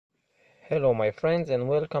Hello my friends, and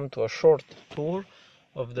welcome to a short tour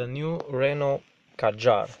of the new Renault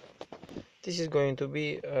Kadjar. This is going to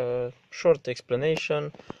be a short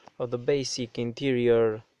explanation of the basic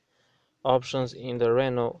interior options in the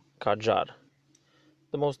Renault Kadjar.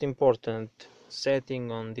 The most important setting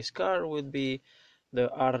on this car would be the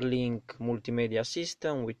R-Link multimedia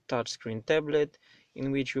system with touchscreen tablet,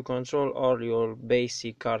 in which you control all your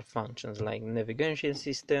basic car functions like navigation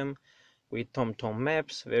system with TomTom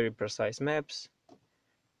maps, very precise maps,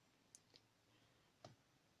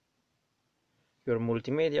 your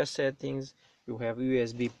multimedia settings. You have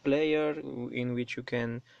USB player in which you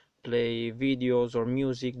can play videos or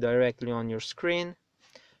music directly on your screen,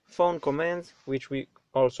 phone commands which we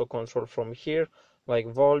also control from here, like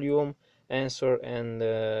volume, answer, and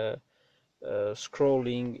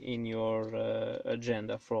scrolling in your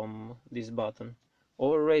agenda from this button,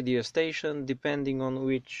 or radio station depending on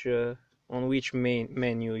which main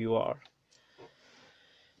menu you are.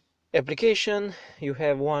 Application, you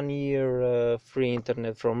have 1 year free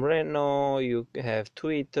internet from Renault, you have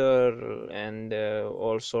Twitter and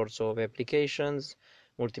all sorts of applications,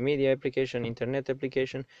 multimedia application, internet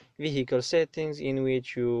application, vehicle settings in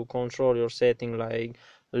which you control your setting like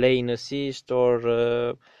lane assist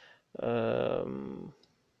or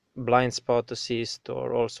blind spot assist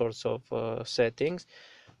or all sorts of settings,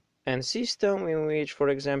 and system in which, for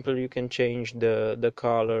example, you can change the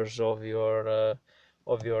colors of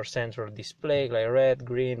your central display, like red,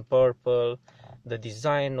 green, purple, the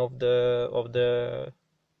design of the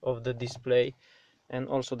display, and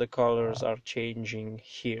also the colors are changing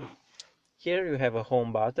here. Here you have a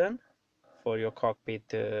home button for your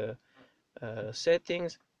cockpit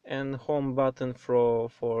settings, and home button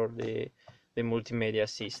for the multimedia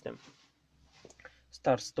system.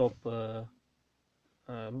 Start stop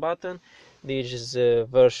button. This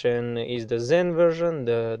version is the Zen version,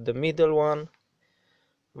 the middle one.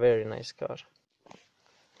 Very nice car.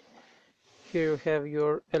 Here you have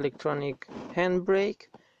your electronic handbrake,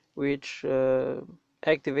 which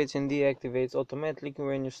activates and deactivates automatically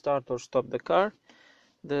when you start or stop the car.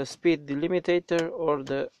 The speed delimiter or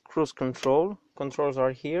the cruise control controls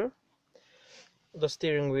are here. The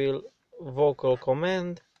steering wheel vocal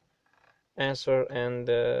command, answer and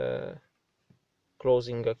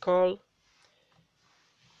closing a call.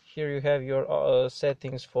 Here you have your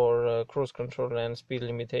settings for cruise control and speed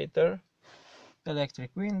limiter.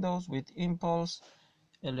 Electric windows with impulse,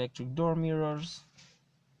 electric door mirrors,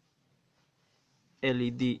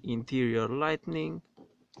 LED interior lighting,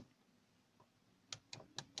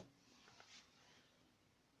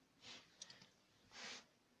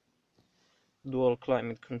 dual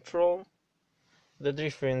climate control. The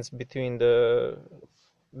difference between the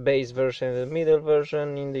base version and the middle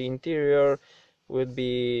version in the interior would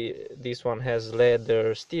be this one has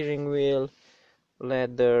leather steering wheel,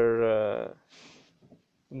 leather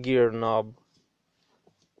gear knob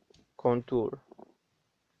contour.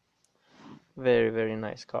 Very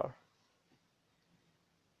nice car.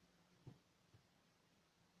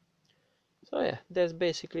 So yeah, that's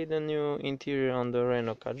basically the new interior on the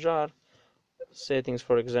Renault Kadjar. Settings,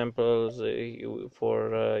 for example,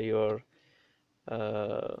 for your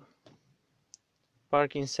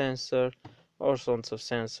parking sensor, all sorts of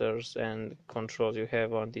sensors and controls you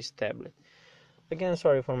have on this tablet. Again,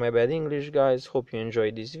 sorry for my bad English, guys. Hope you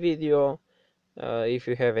enjoyed this video. If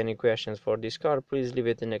you have any questions for this car, please leave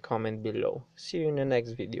it in a comment below. See you in the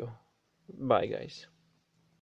next video. Bye, guys.